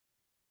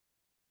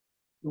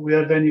Do we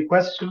have any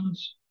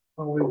questions?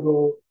 Or we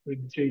go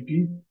with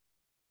JP?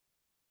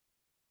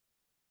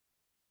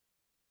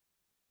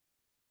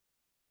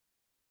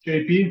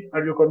 JP,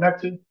 are you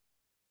connected?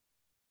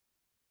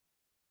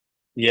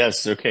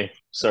 Yes, okay.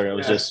 Sorry, I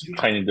was Yes. just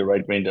finding the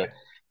right window.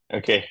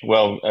 Okay,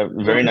 well, a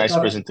So very to nice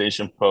start,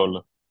 presentation,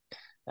 Paulo.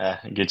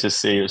 Good to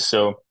see you.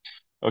 So,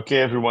 okay,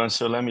 everyone,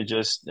 so let me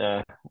just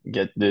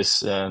get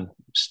this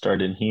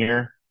started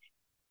here.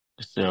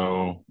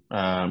 So,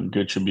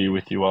 good to be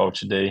with you all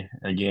today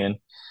again,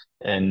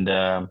 and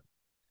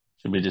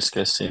to be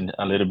discussing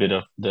a little bit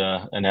of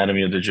the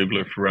anatomy of the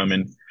jugular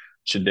foramen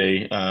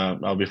today.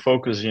 I'll be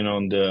focusing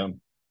on the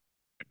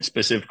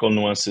specific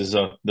nuances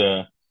of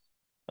the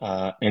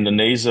in the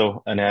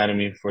nasal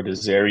anatomy for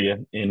this area.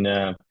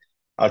 And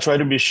I'll try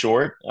to be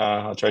short.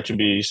 I'll try to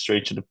be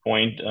straight to the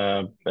point.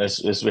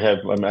 As we have,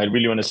 I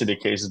really want to see the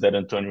cases that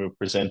Antonio will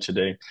present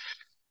today.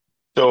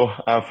 So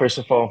first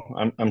of all,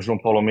 I'm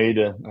João Paulo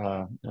Almeida,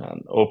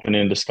 open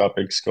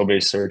endoscopic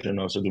skull-based surgeon,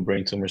 also do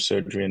brain tumor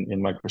surgery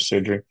and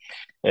microsurgery.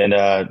 And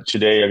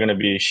today I'm going to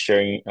be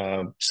sharing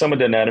some of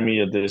the anatomy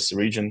of this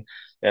region.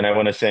 And I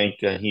want to thank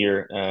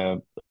here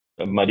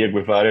Maria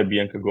Guevara,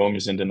 Bianca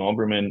Gomes, and the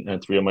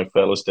Nomberman, three of my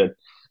fellows that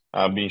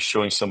have been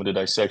showing some of the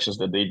dissections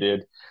that they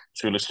did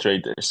to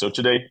illustrate this. So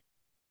today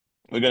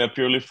we're going to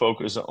purely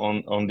focus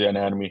on the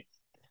anatomy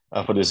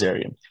for this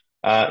area.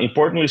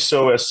 Importantly,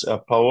 so as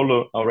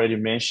Paulo already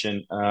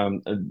mentioned,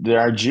 there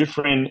are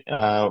different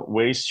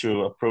ways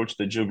to approach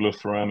the jugular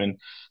foramen,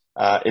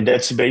 and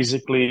that's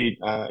basically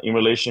in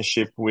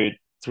relationship with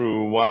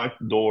through what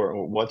door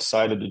or what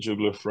side of the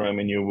jugular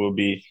foramen you will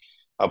be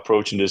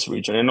approaching this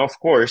region. And of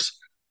course,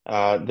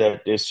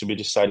 that is to be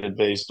decided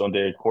based on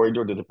the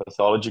corridor that the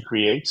pathology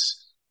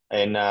creates,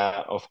 and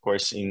of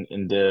course,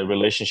 in the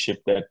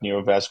relationship that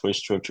neurovascular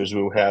structures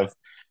will have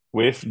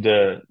with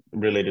the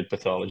related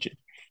pathology.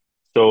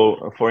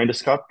 So for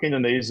endoscopic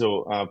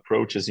endonasal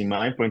approaches, in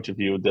my point of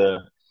view,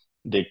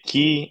 the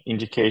key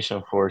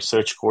indication for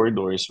such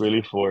corridor is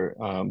really for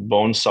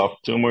bone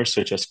soft tumors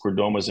such as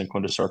chordomas and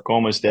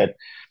chondrosarcomas that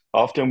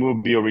often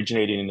will be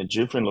originating in a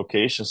different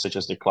location, such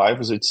as the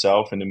clivus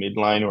itself in the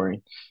midline or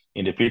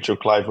in the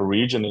petroclival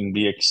region, and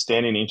be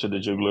extending into the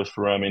jugular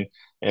foramen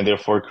and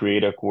therefore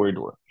create a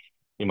corridor.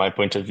 In my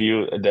point of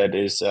view, that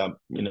is a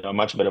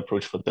much better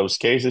approach for those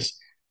cases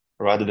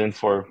rather than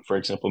for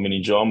example,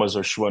 meningiomas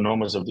or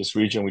schwannomas of this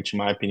region, which in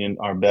my opinion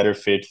are better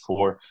fit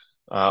for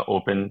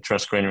open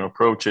transcranial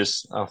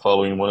approaches,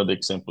 following one of the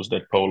examples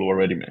that Paulo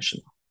already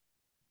mentioned.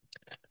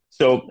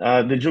 So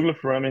the jugular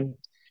foramen,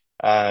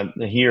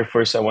 here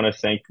first I want to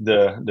thank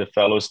the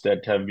fellows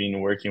that have been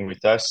working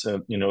with us,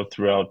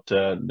 throughout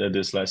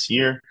this last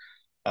year.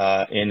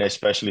 And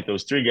especially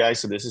those three guys.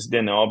 So this is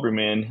Dan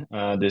Alberman,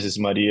 this is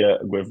Maria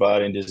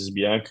Guevara, and this is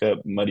Bianca.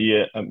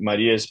 Maria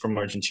is from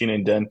Argentina,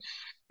 and Dan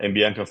and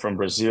Bianca from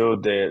Brazil.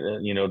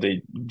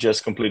 They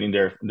just completing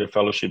their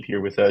fellowship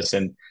here with us,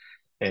 and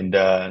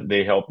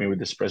they helped me with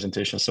this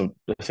presentation. So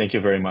thank you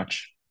very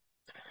much.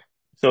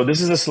 So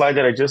this is a slide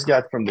that I just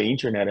got from the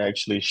internet,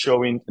 actually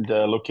showing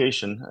the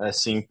location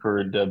as seen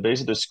per the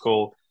base of the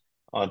skull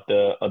of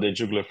the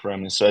jugular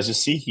foramen. So as you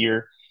see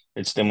here,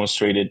 it's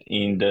demonstrated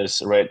in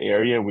this red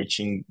area, which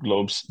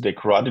englobes the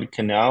carotid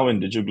canal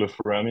and the jugular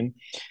foramen.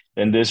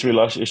 And this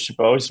relationship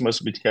always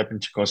must be kept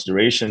into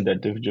consideration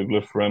that the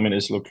jugular foramen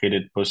is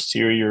located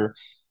posterior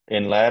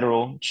and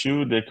lateral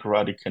to the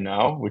carotid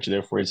canal, which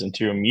therefore is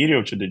anterior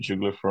medial to the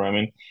jugular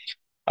foramen.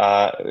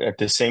 At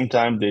the same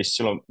time, the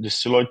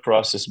styloid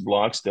process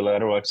blocks the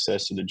lateral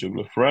access to the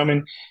jugular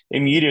foramen.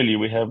 Immediately,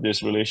 we have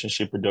this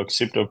relationship with the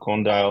occipital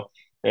condyle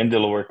and the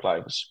lower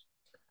clivus.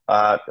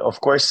 Of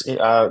course,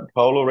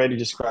 Paulo already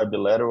described the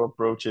lateral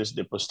approaches,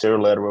 the posterior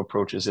lateral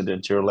approaches, and the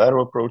anterior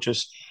lateral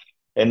approaches.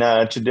 And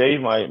today,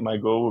 my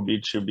goal will be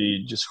to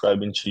be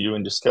describing to you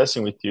and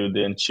discussing with you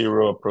the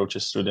anterior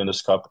approaches through the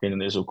endoscopic and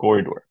nasal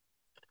corridor.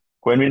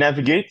 When we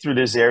navigate through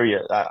this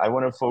area, I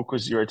want to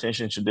focus your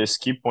attention to this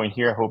key point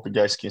here. I hope you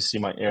guys can see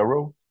my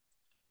arrow,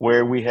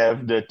 where we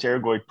have the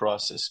pterygoid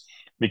process.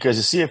 Because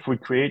you see, if we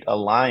create a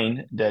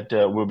line that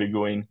will be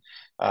going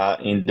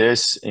in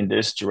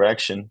this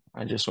direction,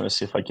 I just want to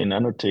see if I can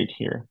annotate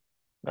here.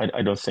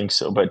 I don't think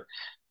so, but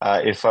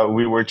if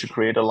we were to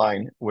create a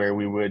line where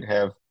we would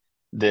have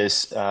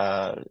this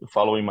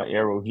following my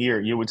arrow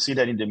here, you would see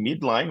that in the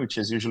midline, which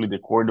is usually the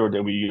corridor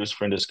that we use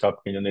for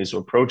endoscopic and nasal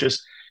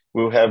approaches,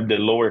 we'll have the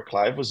lower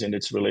clivus and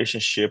its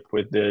relationship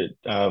with the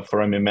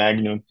foramen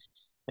magnum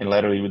and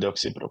laterally with the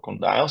occipital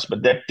condyles,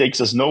 but that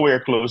takes us nowhere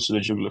close to the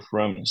jugular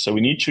foramen. So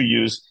we need to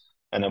use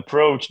an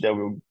approach that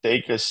will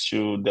take us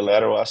to the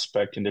lateral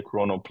aspect in the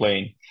coronal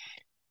plane.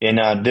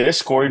 And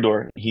this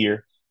corridor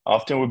here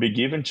often will be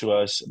given to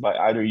us by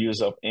either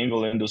use of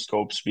angle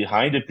endoscopes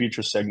behind the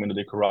petrous segment of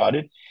the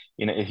carotid,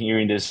 here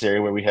in this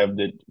area where we have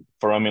the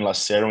foramen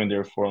lacerum and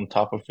therefore on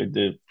top of it,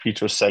 the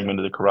petrous segment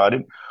of the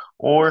carotid,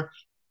 or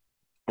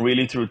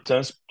really through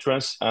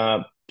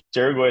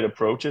pterygoid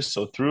approaches,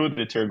 so through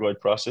the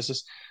pterygoid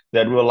processes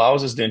that will allow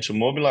us then to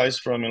mobilize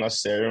foramen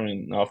lacerum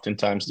and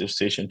oftentimes the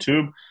eustachian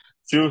tube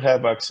to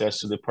have access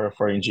to the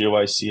parapharyngeal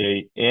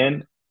ICA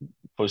and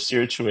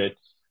posterior to it,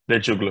 the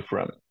jugular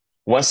foramen.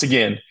 Once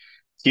again,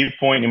 key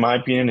point, in my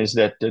opinion, is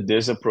that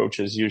this approach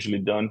is usually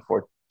done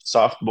for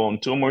soft bone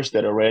tumors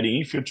that already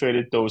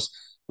infiltrated those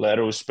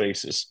lateral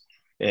spaces.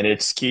 And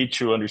it's key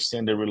to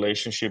understand the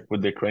relationship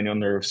with the cranial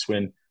nerves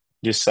when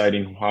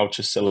deciding how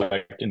to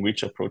select and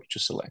which approach to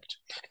select.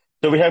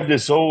 So we have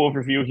this whole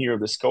overview here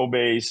of the skull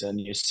base, and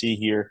you see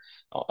here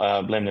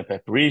lamina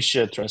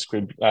papyricia,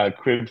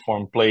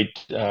 cribriform plate,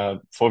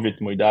 fovea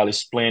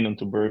etmoidalis, planum,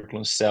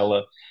 tuberculum,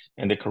 sella,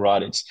 and the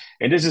carotids.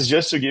 And this is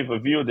just to give a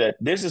view that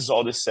this is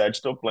all the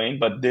sagittal plane,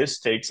 but this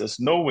takes us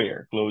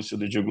nowhere close to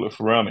the jugular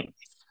foramen.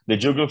 The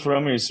jugular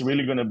foramen is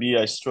really going to be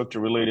a structure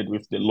related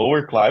with the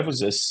lower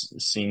clivus, as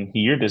seen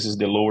here. This is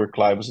the lower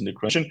clivus in the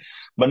cranium,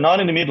 but not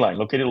in the midline,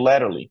 located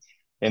laterally,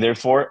 and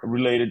therefore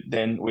related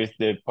then with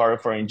the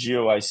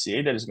parapharyngeal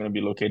ICA that is going to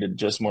be located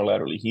just more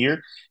laterally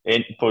here,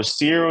 and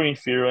posterior,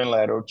 inferior, and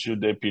lateral to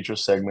the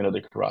petrous segment of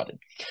the carotid.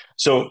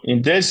 So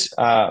in this,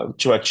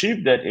 to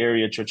achieve that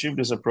area, to achieve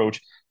this approach,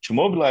 to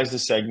mobilize the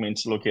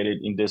segments located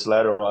in this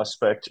lateral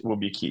aspect will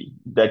be key.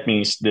 That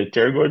means the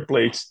pterygoid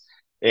plates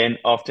and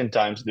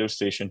oftentimes the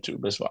eustachian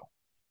tube as well.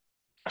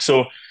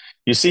 So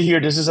you see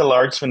here, this is a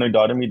large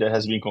sphenoidotomy that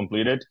has been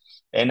completed.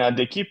 And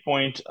the key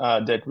point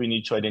that we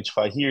need to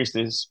identify here is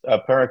this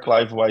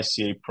paraclival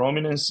ICA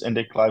prominence and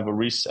the clival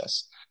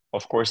recess.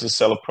 Of course, the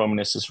cell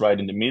prominence is right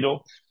in the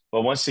middle.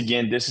 But once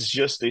again, this is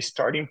just a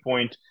starting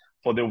point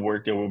for the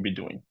work that we'll be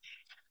doing.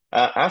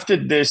 After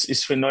this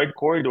sphenoid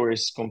corridor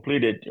is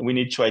completed, we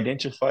need to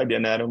identify the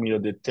anatomy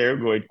of the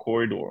pterygoid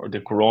corridor or the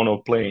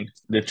coronal plane.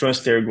 The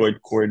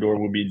transpterygoid corridor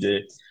will be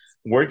the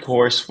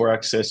workhorse for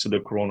access to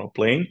the coronal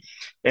plane.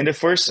 And the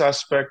first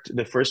aspect,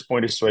 the first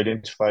point is to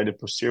identify the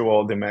posterior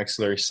wall of the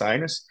maxillary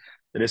sinus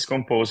that is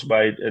composed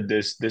by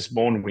this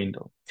bone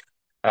window.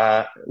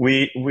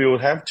 We will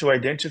have to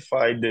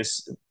identify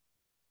this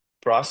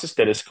process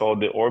that is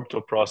called the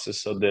orbital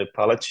process of the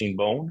palatine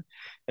bone.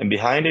 And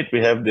behind it,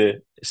 we have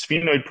the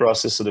sphenoid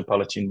process of the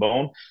palatine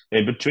bone.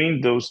 And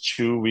between those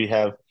two, we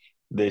have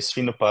the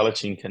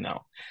sphenopalatine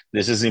canal.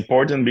 This is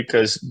important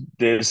because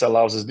this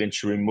allows us then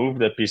to remove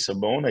that piece of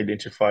bone,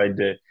 identify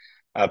the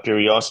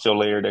periosteal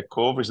layer that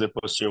covers the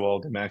posterior wall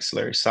of the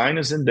maxillary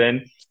sinus, and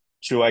then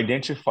to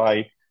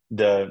identify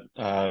the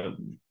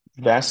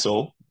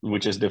vessel,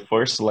 which is the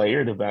first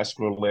layer, the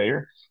vascular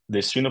layer, the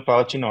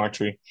sphenopalatine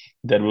artery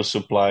that will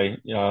supply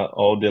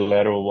all the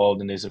lateral wall of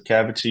the nasal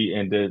cavity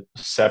and the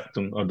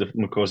septum of the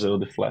mucosa of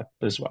the flap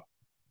as well.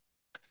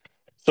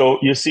 So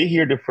you see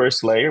here the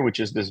first layer, which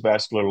is this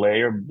vascular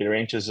layer,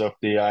 branches of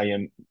the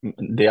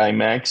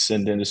IMAX,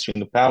 and then the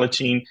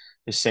sphenopalatine,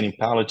 the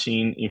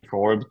semipalatine,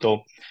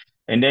 infraorbital.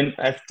 And then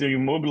after you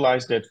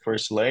mobilize that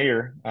first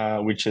layer,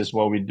 which is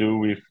what we do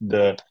with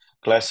the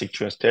classic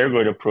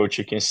transpterygoid approach,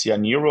 you can see a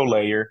neural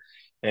layer.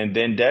 And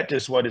then that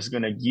is what is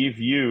going to give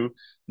you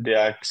the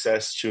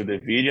access to the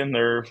median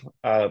nerve,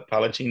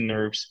 palatine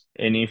nerves,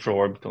 and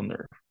infraorbital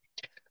nerve.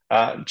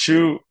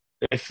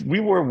 If we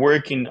were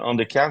working on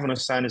the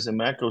cavernous sinus and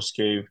Meckel's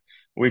cave,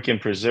 we can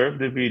preserve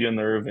the median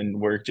nerve and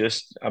work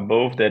just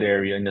above that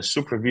area in the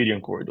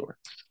supravidian corridor.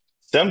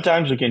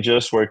 Sometimes we can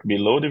just work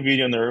below the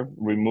median nerve,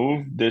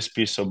 remove this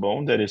piece of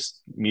bone that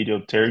is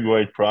medial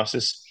pterygoid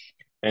process,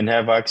 and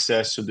have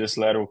access to this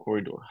lateral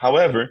corridor.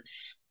 However,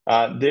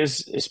 this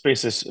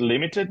space is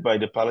limited by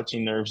the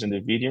palatine nerves and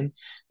the vidian,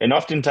 and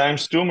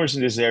oftentimes tumors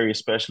in this area,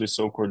 especially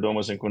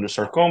chordomas and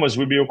chondrosarcomas,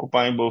 will be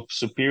occupying both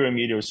superior and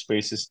medial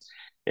spaces,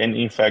 and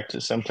in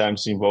fact,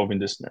 sometimes involving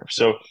this nerve.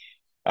 So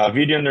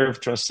vidian nerve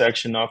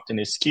transection often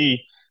is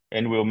key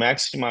and will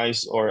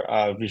maximize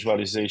our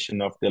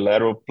visualization of the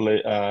lateral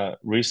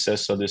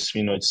recess of the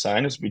sphenoid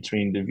sinus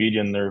between the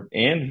vidian nerve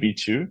and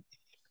V2,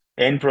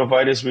 and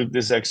provide us with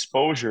this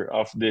exposure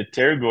of the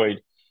pterygoid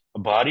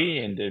body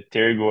and the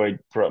pterygoid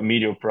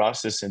medial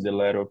process and the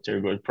lateral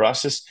pterygoid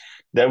process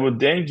that would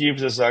then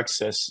give us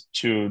access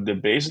to the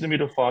base of the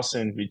middle fossa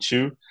and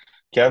V2,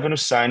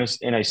 cavernous sinus,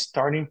 and a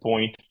starting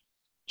point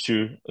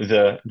to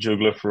the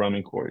jugular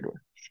foramen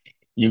corridor.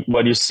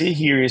 What you see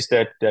here is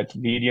that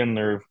vidian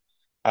nerve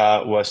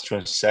was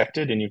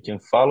transected, and you can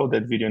follow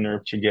that vidian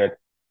nerve to get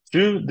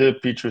to the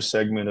petrous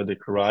segment of the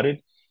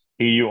carotid.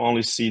 Here you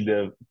only see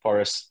the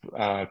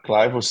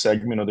paraclival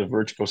segment or the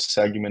vertical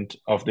segment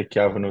of the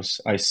cavernous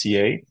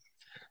ICA.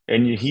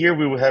 And here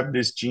we will have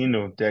this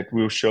geno that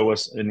will show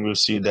us, and we'll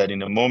see that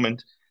in a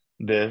moment,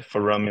 the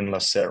foramen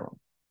lacerum.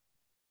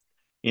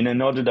 In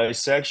another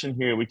dissection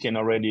here, we can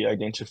already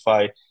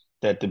identify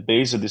that the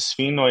base of the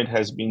sphenoid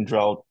has been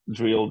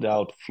drilled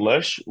out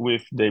flush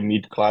with the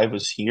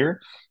mid-clivus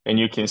here. And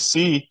you can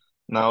see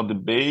now the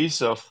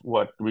base of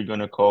what we're going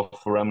to call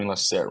foramen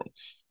lacerum,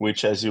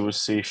 which, as you will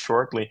see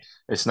shortly,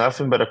 is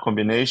nothing but a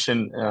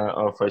combination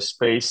of a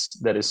space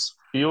that is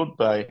filled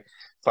by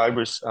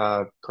fibrous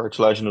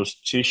cartilaginous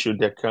tissue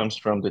that comes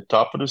from the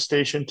top of the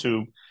eustachian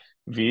tube,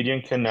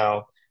 vidian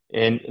canal,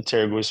 and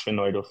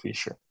pterygosphenoidal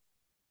fissure.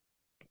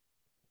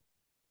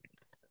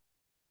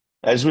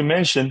 As we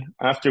mentioned,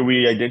 after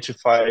we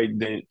identify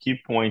the key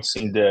points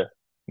in the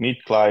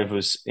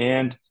mid-clivus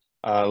and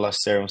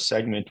lacerum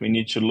segment, we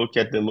need to look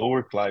at the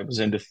lower clivus.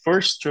 And the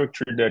first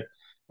structure that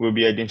we'll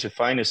be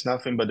identifying is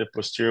nothing but the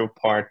posterior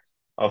part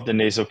of the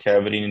nasal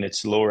cavity in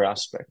its lower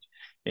aspect.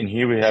 And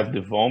here we have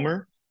the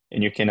vomer,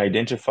 and you can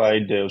identify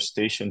the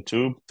eustachian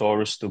tube,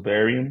 torus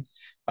tubarium,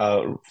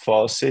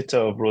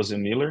 falseta of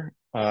Rosenmiller,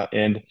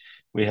 and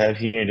we have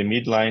here in the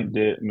midline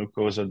the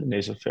mucosa of the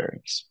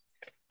nasopharynx.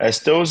 As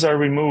those are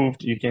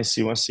removed, you can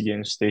see once again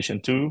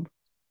eustachian tube,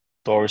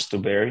 torus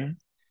tubarium,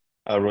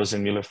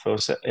 Rosenmiller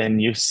fossa,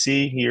 and you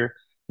see here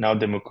now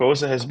the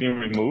mucosa has been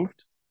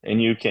removed,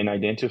 and you can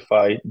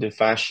identify the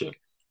fascia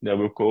that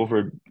will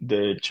cover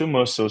the two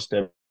muscles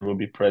that will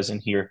be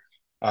present here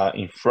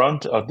in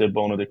front of the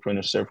bone of the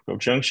craniocervical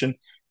junction,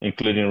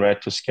 including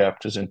rectus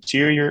capitis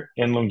anterior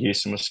and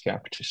longissimus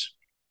capitis.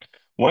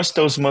 Once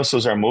those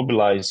muscles are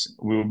mobilized,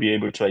 we will be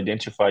able to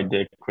identify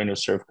the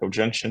craniocervical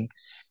junction,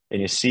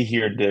 and you see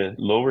here the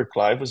lower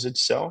clivus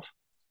itself,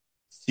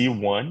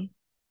 C1,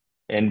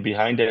 and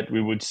behind that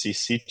we would see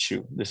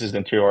C2. This is the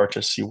anterior arch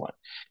of C1.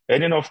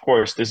 And then, of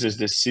course, this is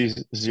the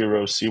C0,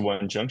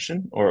 C1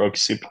 junction, or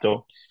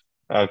occipital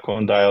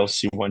condyle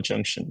C1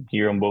 junction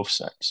here on both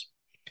sides.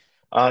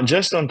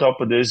 Just on top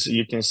of this,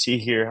 you can see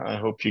here, I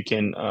hope you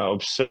can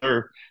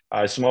observe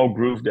a small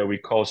groove that we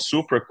call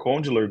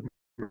supracondylar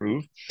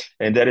groove,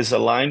 and that is a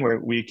line where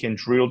we can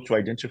drill to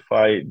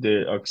identify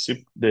the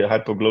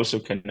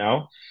hypoglossal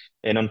canal.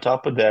 And on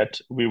top of that,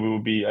 we will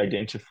be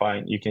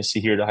identifying, you can see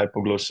here the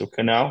hypoglossal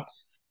canal.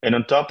 And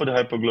on top of the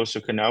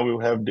hypoglossal canal, we will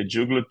have the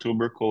jugular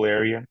tubercle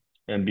area,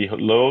 and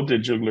below the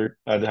jugular,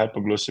 the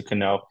hypoglossal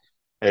canal,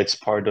 it's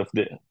part of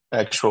the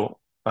actual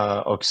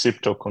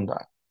occipital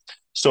condyle.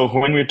 So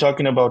when we're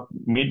talking about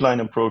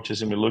midline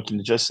approaches and we're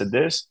looking just at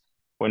this,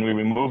 when we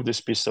remove this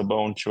piece of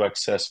bone to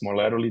access more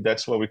laterally,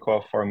 that's what we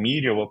call a far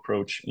medial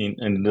approach in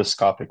the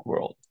endoscopic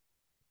world.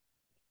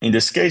 In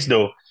this case,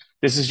 though,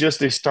 this is just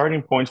the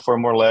starting point for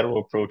more lateral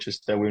approaches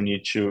that we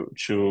need to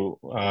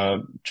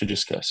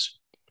discuss.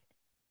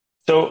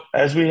 So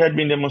as we had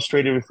been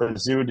demonstrated with a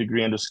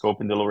 0-degree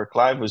endoscope in the lower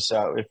clivus,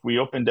 if we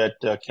open that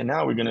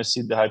canal, we're going to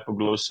see the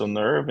hypoglossal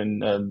nerve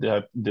and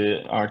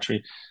the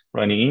artery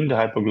running in the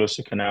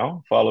hypoglossal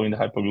canal, following the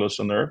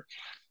hypoglossal nerve.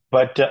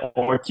 But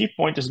our key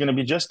point is going to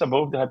be just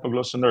above the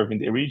hypoglossal nerve, in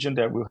the region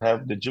that will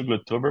have the jugular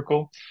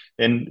tubercle,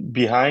 and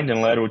behind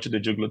and lateral to the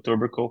jugular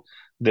tubercle,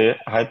 the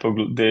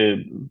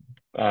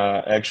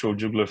actual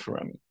jugular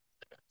foramen.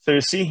 So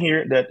you see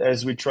here that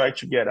as we try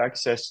to get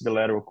access to the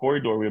lateral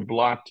corridor, we're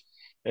blocked,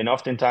 and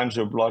oftentimes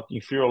we're blocked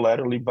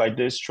inferolaterally by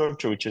this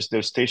structure, which is the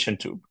eustachian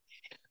tube.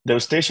 The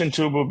eustachian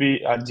tube will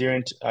be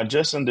adherent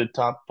just on the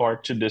top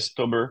part to this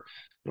tuber,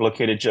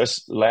 located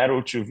just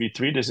lateral to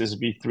V3. This is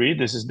V3.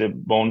 This is the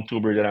bone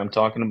tuber that I'm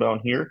talking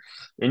about here.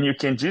 And you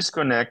can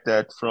disconnect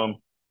that from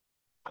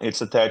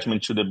its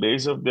attachment to the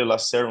base of the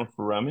lacerum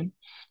foramen.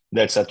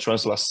 That's a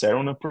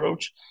translacerum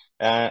approach.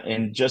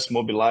 And just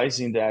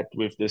mobilizing that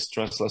with this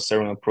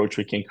translacerum approach,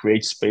 we can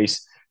create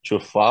space to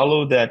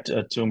follow that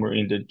tumor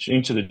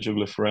into the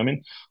jugular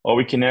foramen, or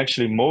we can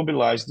actually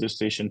mobilize the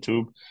eustachian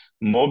tube,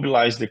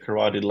 mobilize the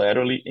carotid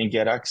laterally, and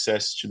get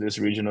access to this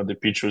region of the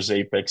petrous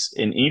apex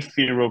and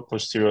inferior,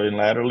 posterior, and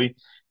laterally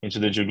into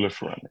the jugular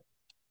foramen.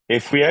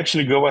 If we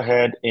actually go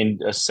ahead and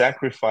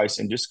sacrifice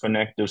and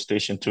disconnect the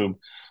eustachian tube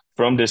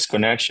from this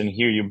connection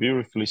here, you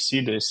beautifully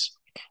see this.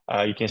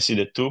 You can see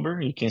the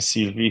tuber, you can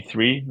see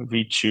V3,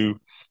 V2.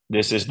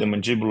 This is the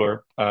mandibular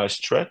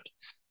strut.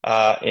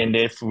 And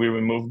if we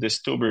remove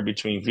this tuber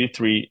between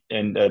V3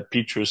 and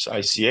petrous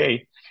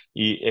ICA,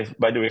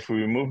 by the way, if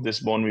we remove this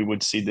bone, we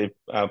would see the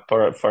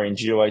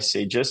parapharyngeal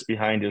ICA just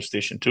behind the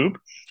eustachian tube.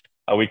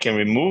 We can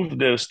remove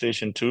the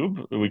eustachian tube.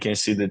 We can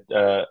see the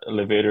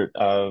levator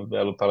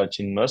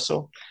velopalatine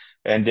muscle,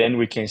 and then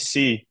we can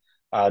see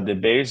the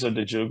base of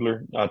the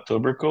jugular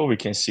tubercle. We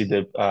can see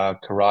the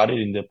carotid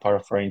in the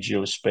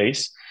parapharyngeal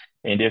space.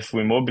 And if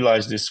we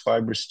mobilize this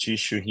fibrous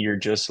tissue here,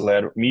 just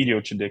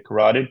medial to the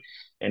carotid,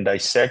 and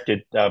dissect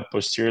it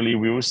posteriorly,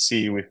 we will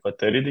see with a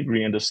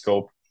 30-degree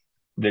endoscope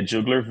the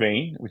jugular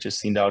vein, which is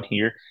seen out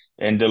here,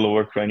 and the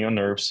lower cranial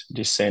nerves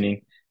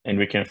descending, and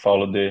we can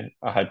follow the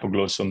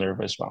hypoglossal nerve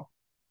as well.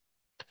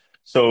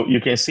 So you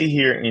can see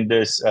here in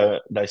this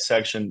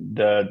dissection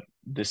the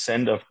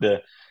descent of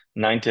the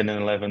 9, 10,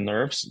 and 11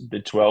 nerves, the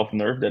 12th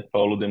nerve that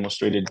Paulo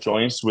demonstrated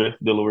joins with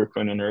the lower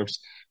cranial nerves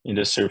in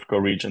the cervical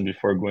region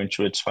before going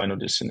to its final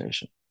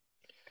destination.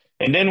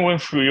 And then when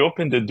we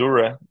open the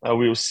dura,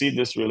 we will see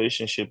this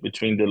relationship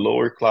between the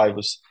lower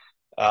clivus,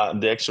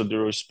 the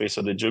extradural space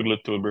of the jugular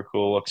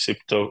tubercle,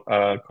 occipital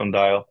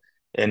condyle,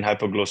 and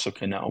hypoglossal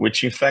canal,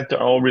 which in fact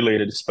are all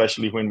related,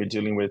 especially when we're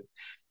dealing with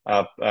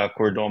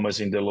chordomas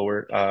in the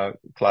lower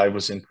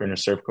clivus and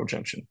craniocervical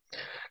junction.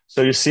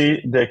 So you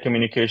see the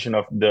communication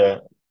of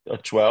the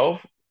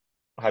 12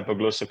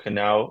 hypoglossal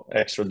canal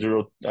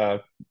extradural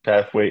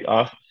pathway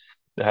of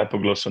the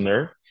hypoglossal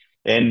nerve.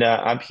 And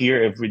up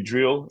here, if we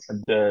drill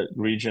the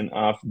region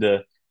of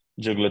the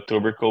jugular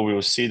tubercle, we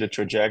will see the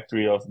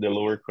trajectory of the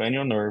lower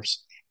cranial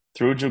nerves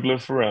through jugular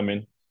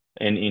foramen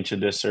and into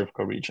the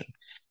cervical region.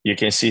 You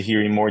can see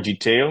here in more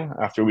detail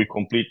after we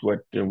complete what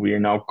we are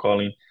now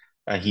calling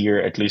here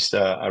at least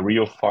a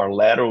real far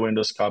lateral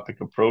endoscopic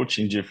approach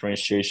in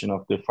differentiation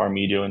of the far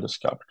medial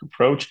endoscopic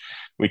approach.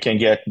 We can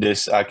get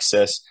this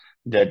access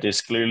that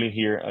is clearly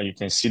here. You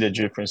can see the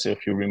difference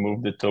if you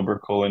remove the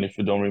tubercle and if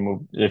you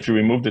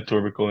remove the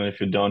tubercle and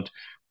if you don't,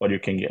 what you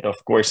can get.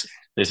 Of course,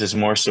 this is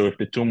more so if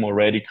the tumor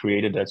already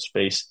created that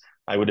space.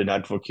 I wouldn't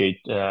advocate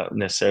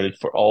necessarily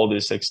for all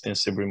this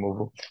extensive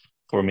removal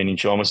for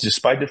meningiomas,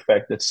 despite the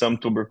fact that some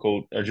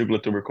jugular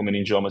tubercle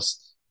meningiomas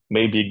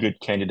may be good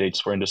candidates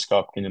for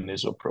endoscopic in the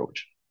nasal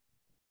approach.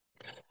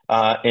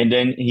 And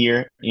then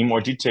here in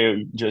more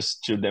detail,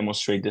 just to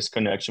demonstrate this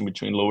connection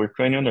between lower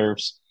cranial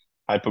nerves,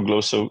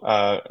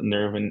 hypoglossal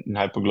nerve and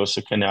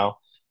hypoglossal canal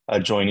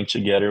joining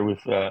together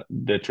with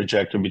the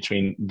trajectory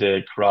between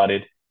the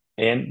carotid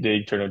and the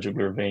internal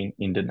jugular vein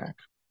in the neck.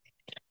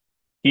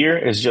 Here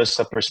is just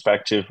a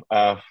perspective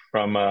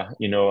from a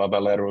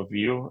bilateral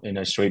view in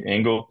a straight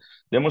angle,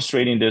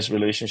 demonstrating this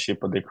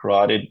relationship of the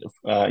carotid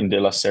in the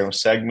lacerum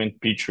segment,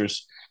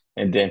 pictures,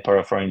 and then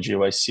parapharyngeal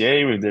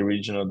ICA with the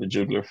region of the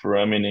jugular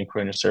foramen and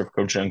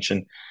craniocervical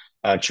junction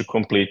to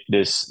complete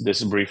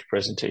this brief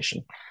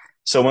presentation.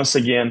 So once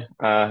again,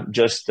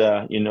 just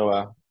a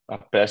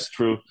pass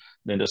through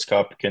the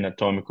endoscopic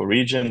anatomical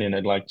region, and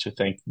I'd like to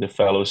thank the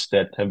fellows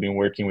that have been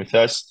working with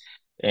us.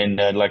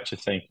 And I'd like to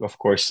thank, of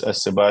course,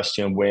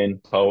 Sebastian,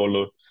 Wen,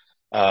 Paulo,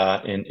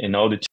 and all the